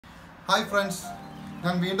Hi friends,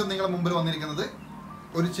 ഞാൻ വീണ്ടും നിങ്ങളുടെ മുമ്പിൽ വന്നിരിക്കുന്നത്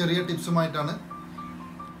ഒരു ചെറിയ ടിപ്സുമായിട്ടാണ്.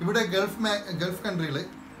 ഇവിടെ ഗൾഫ് കൺട്രിയിൽ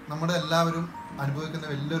നമ്മുടെ എല്ലാവരും അനുഭവിക്കുന്ന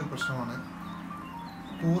വലിയൊരു പ്രശ്നമാണ്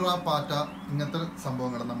കൂറ, പാറ്റ, ഇങ്ങനത്തെ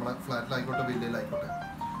സംഭവങ്ങൾ. നമ്മുടെ ഫ്ലാറ്റിലായിക്കോട്ടെ വില്ലയിലായിക്കോട്ടെ,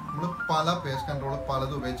 നമ്മൾ പല പേസ്റ്റ് കൺട്രോൾ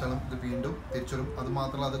പലതും ഉപയോഗിച്ചാലും ഇത് വീണ്ടും തിരിച്ചുവരും.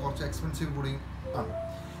 അതുമാത്രമല്ല, അത് കുറച്ച് എക്സ്പെൻസീവ് കൂടി ആണ്.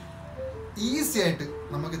 ഈസി ആയിട്ട്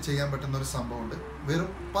നമുക്ക് ചെയ്യാൻ പറ്റുന്ന ഒരു സംഭവമുണ്ട്.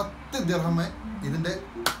 വെറും 10 ദിർഹമേ ഇതിൻ്റെ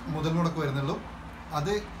മുതൽ മുടക്ക് വരുന്നുള്ളൂ.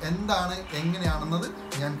 അത് എന്താണ്, എങ്ങനെയാണെന്നത്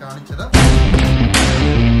ഞാൻ കാണിച്ചുതരാം.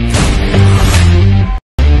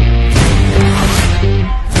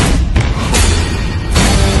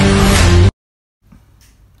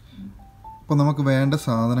 അപ്പോൾ നമുക്ക് വേണ്ട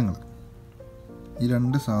സാധനങ്ങൾ ഈ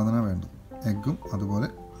 2 സാധനം വേണ്ടത്: എഗ്ഗും അതുപോലെ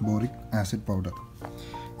ബോറിക് ആസിഡ് പൗഡർ.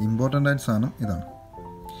 ഇമ്പോർട്ടൻ്റ് ആയിട്ട് സാധനം ഇതാണ്,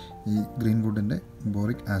 ഈ green വുഡിൻ്റെ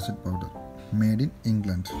boric acid powder, made in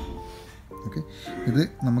England. Okay, ഇത്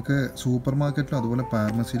നമുക്ക് സൂപ്പർ മാർക്കറ്റിലും അതുപോലെ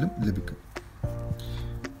ഫാർമസിയിലും ലഭിക്കും.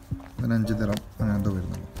 അതിന് 5 ദിർഹം അങ്ങനെ എന്തോ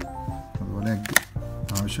വരുന്നുള്ളൂ. അതുപോലെ എഗ്ഗ്,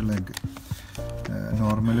 ആവശ്യമുള്ള എഗ്ഗ്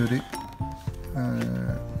നോർമലി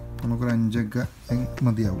നമുക്കൊരു 5 എഗ്ഗ്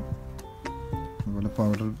മതിയാവും. അതുപോലെ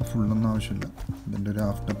പൗഡർ ഫുള്ളൊന്നും ആവശ്യമില്ല, ഇതിൻ്റെ ഒരു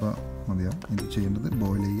ഹാഫ് ഡബ്ബ മതിയാവും. ഇത് ചെയ്യേണ്ടത്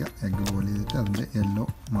ബോയിൽ ചെയ്യുക, എഗ്ഗ് ബോയിൽ ചെയ്തിട്ട് അതിൻ്റെ യെല്ലോ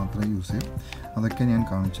മാത്രമേ യൂസ് ചെയ്യൂ. അതൊക്കെ ഞാൻ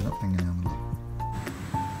കാണിച്ചു തരാം എങ്ങനെയാണെന്നുള്ളത്.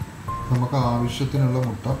 നമുക്ക് ആവശ്യത്തിനുള്ള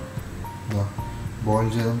മുട്ട ബോയിൽ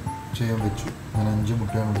ചെയ്യാൻ വെച്ചു. ഞാൻ 5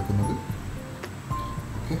 മുട്ടയാണ് എടുക്കുന്നത്.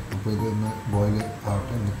 ഓക്കെ, അപ്പോൾ ഇതൊന്ന് ബോയിൽ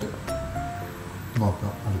ആവട്ടെ, എന്നിട്ട്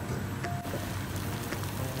നോക്കാം അടുത്ത്.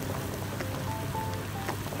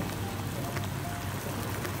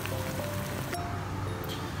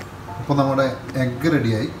 അപ്പോൾ നമ്മുടെ എഗ്ഗ്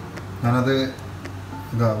റെഡിയായി. ഞാനത്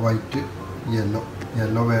വൈറ്റ്,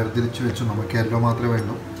 യെല്ലോ വേർതിരിച്ച് വെച്ചു. നമുക്ക് യെല്ലോ മാത്രമേ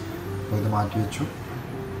വേണ്ടൂ. അപ്പോൾ ഇത് മാറ്റി വെച്ചു.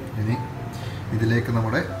 ഇനി ഇതിലേക്ക്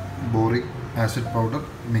നമ്മുടെ ബോറിക് ആസിഡ് പൗഡർ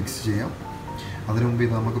മിക്സ് ചെയ്യാം. അതിനു മുമ്പ്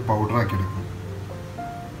ഇത് നമുക്ക് പൗഡറാക്കി എടുക്കാം.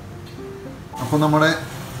 അപ്പോൾ നമ്മുടെ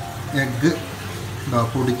എഗ്ഗ്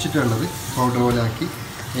പൊടിച്ചിട്ടുള്ളത് പൗഡർ പോലെ ആക്കി.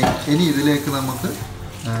 ഇനി ഇതിലേക്ക് നമുക്ക്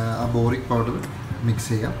ആ ബോറിക് പൗഡർ മിക്സ്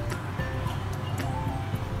ചെയ്യാം.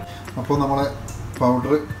 അപ്പോൾ നമ്മളെ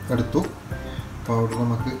പൗഡർ എടുത്തു. പൗഡർ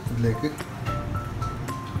നമുക്ക് ഇതിലേക്ക്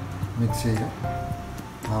മിക്സ് ചെയ്യാം.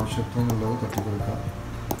 ആവശ്യത്തിനുള്ളത് തട്ടിക്കൊടുക്കാം.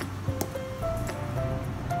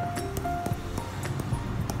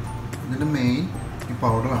 ഇതിൻ്റെ മെയിൻ ഈ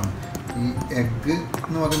പൗഡറാണ്. ഈ എഗ്ഗ്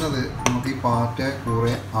എന്ന് പറയുന്നത് നമുക്ക് ഈ പാറ്റയെ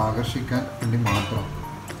കൂറെ ആകർഷിക്കാൻ വേണ്ടി മാത്രം,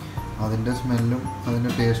 അതിൻ്റെ സ്മെല്ലും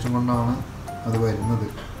അതിൻ്റെ ടേസ്റ്റും കൊണ്ടാണ് അത് വരുന്നത്.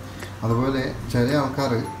 അതുപോലെ ചില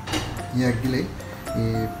ആൾക്കാർ ഈ എഗ്ഗിൽ ഈ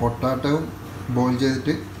പൊട്ടാറ്റവും ബോയിൽ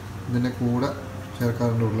ചെയ്തിട്ട് ഇതിൻ്റെ കൂടെ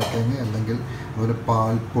ചേർക്കാറുണ്ട്, ഉരുളക്കിഴങ്ങ് അല്ലെങ്കിൽ അതുപോലെ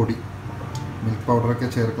പാൽപ്പൊടി, മിൽക്ക് പൗഡറൊക്കെ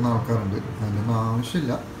ചേർക്കുന്ന ആൾക്കാരുണ്ട്. അതിനൊന്നും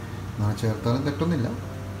ആവശ്യമില്ല, അങ്ങനെ ചേർത്താലും തെറ്റൊന്നുമില്ല.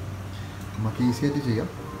 നമുക്ക് ഈസി ആയിട്ട് ചെയ്യാം.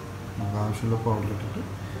 നമുക്ക് ആവശ്യമുള്ള പൗഡർ ഇട്ടിട്ട്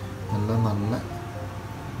നല്ല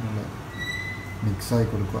മിക്സായി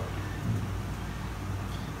കൊടുക്കുക.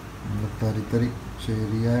 നല്ല തരി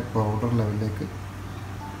ശരിയായ പൗഡർ ലെവലിലേക്ക്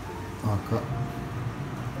ആക്കുക.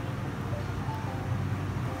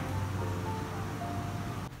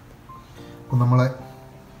 അപ്പോൾ നമ്മളെ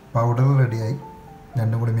പൗഡർ റെഡിയായി,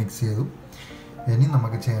 രണ്ടും കൂടി മിക്സ് ചെയ്തു. ഇനി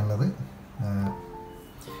നമുക്ക് ചെയ്യാനുള്ളത്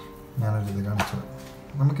ഞാനൊരിത് കാണിച്ചത്.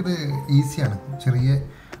 നമുക്കിത് ഈസിയാണ്. ചെറിയ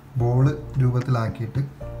ബോൾ രൂപത്തിലാക്കിയിട്ട്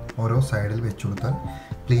ഓരോ സൈഡിൽ വെച്ച് കൊടുത്താൽ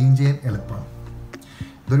ക്ലീൻ ചെയ്യാൻ എളുപ്പമാണ്.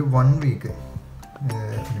 ഇതൊരു 1 വീക്ക്.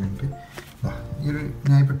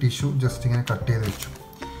 ഞാനിപ്പോൾ ടിഷ്യൂ ജസ്റ്റ് ഇങ്ങനെ കട്ട് ചെയ്ത് വെച്ചു.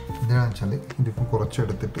 എന്തിനാണെന്ന് വെച്ചാൽ ഇതിപ്പോൾ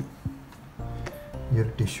കുറച്ചെടുത്തിട്ട് ഈ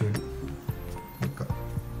ഒരു ടിഷ്യൂവിൽ വെക്കാം.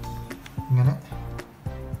 ഇങ്ങനെ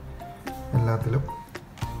എല്ലാത്തിലും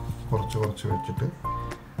കുറച്ച് വെച്ചിട്ട്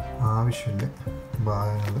ആവശ്യമില്ല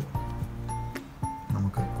ഭാഗങ്ങൾ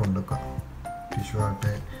നമുക്ക് കൊണ്ടുവെക്കാം. ടിഷ്യൂ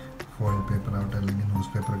ആവട്ടെ, ഫോയിൽ പേപ്പർ ആവട്ടെ, അല്ലെങ്കിൽ ന്യൂസ്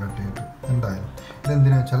പേപ്പർ കട്ട് ചെയ്തിട്ട് എന്തായാലും.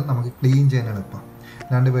 ഇതെന്തിനാ വെച്ചാൽ നമുക്ക് ക്ലീൻ ചെയ്യാൻ എളുപ്പമാണ്.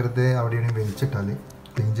 അല്ലാണ്ട് വെറുതെ അവിടെ എവിടെയും വലിച്ചിട്ടാൽ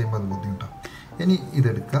ക്ലീൻ ചെയ്യുമ്പോൾ അത് ബുദ്ധിമുട്ടാണ്. ഇനി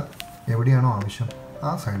ഇതെടുക്കുക, എവിടെയാണോ ആവശ്യം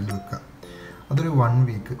ആ സൈഡിൽ വെക്കുക. അതൊരു 1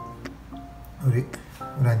 വീക്ക്, ഒരു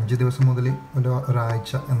 5 ദിവസം മുതൽ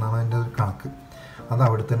ഒരാഴ്ച എന്നാണ് അതിൻ്റെ ഒരു കണക്ക്. അത്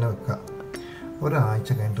അവിടെ തന്നെ വെക്കുക. ഒരാഴ്ച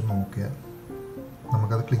കഴിഞ്ഞിട്ട് നോക്കിയാൽ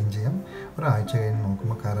നമുക്കത് ക്ലീൻ ചെയ്യാം. ഒരാഴ്ച കഴിഞ്ഞ്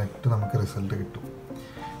നോക്കുമ്പോൾ കറക്റ്റ് നമുക്ക് റിസൾട്ട് കിട്ടും.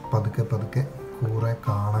 പതുക്കെ കൂറെ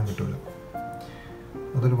കാണാൻ കിട്ടില്ല.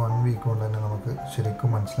 അതൊരു 1 വീക്ക് കൊണ്ട് തന്നെ നമുക്ക് ശരിക്കും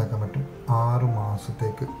മനസ്സിലാക്കാൻ പറ്റും. 6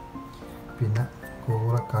 മാസത്തേക്ക് പിന്നെ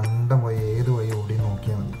കൂറെ കണ്ട വഴി ഏത് വഴി ഓടി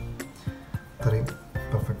നോക്കിയാൽ മതി. അത്രയും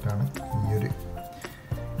പെർഫെക്റ്റാണ് ഈ ഒരു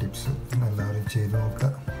ടിപ്സ്. എല്ലാവരും ചെയ്ത് നോക്കുക.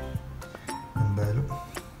 എന്തായാലും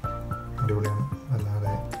അടിപൊളിയാണ്.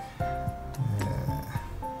 അല്ലാതെ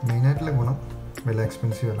മെയിനായിട്ടുള്ള ഗുണം വലിയ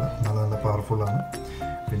എക്സ്പെൻസീവ് അല്ല, നല്ല പവർഫുള്ളാണ്.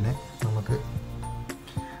 പിന്നെ നമുക്ക്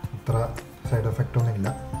അത്ര സൈഡ് എഫക്റ്റ് ഒന്നുമില്ല.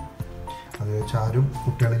 അത് ചാരും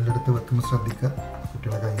കുട്ടികളിൻ്റെ അടുത്ത് വെക്കുമ്പോൾ ശ്രദ്ധിക്കുക.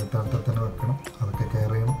 കുട്ടികളെ കയ്യെത്താത്ത തന്നെ വെക്കണം, അതൊക്കെ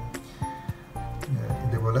കെയർ ചെയ്യണം.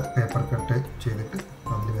 ഇതേപോലെ പേപ്പർ കട്ട് ചെയ്തിട്ട്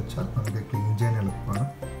അതിൽ വെച്ചാൽ നമുക്ക് ക്ലീൻ ചെയ്യാൻ എളുപ്പമാണ്.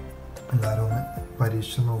 എല്ലാവരും ഒന്ന്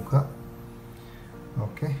പരീക്ഷിച്ച് നോക്കുക.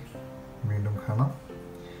 ഓക്കെ, വീണ്ടും കാണാം.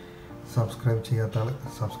 സബ്സ്ക്രൈബ് ചെയ്യാത്ത ആൾ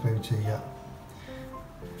സബ്സ്ക്രൈബ് ചെയ്യുക.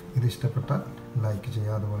 ഇത് ഇഷ്ടപ്പെട്ടാൽ ലൈക്ക്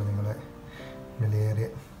ചെയ്യുക. അതുപോലെ നിങ്ങളെ വിലയേറിയ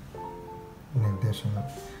നിർദ്ദേശങ്ങൾ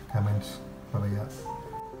കമൻറ്റ്സ് പറയുക.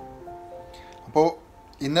 അപ്പോൾ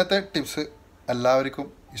ഇന്നത്തെ ടിപ്സ് എല്ലാവർക്കും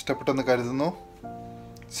ഇഷ്ടപ്പെട്ടെന്ന് കരുതുന്നു.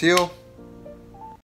 See you.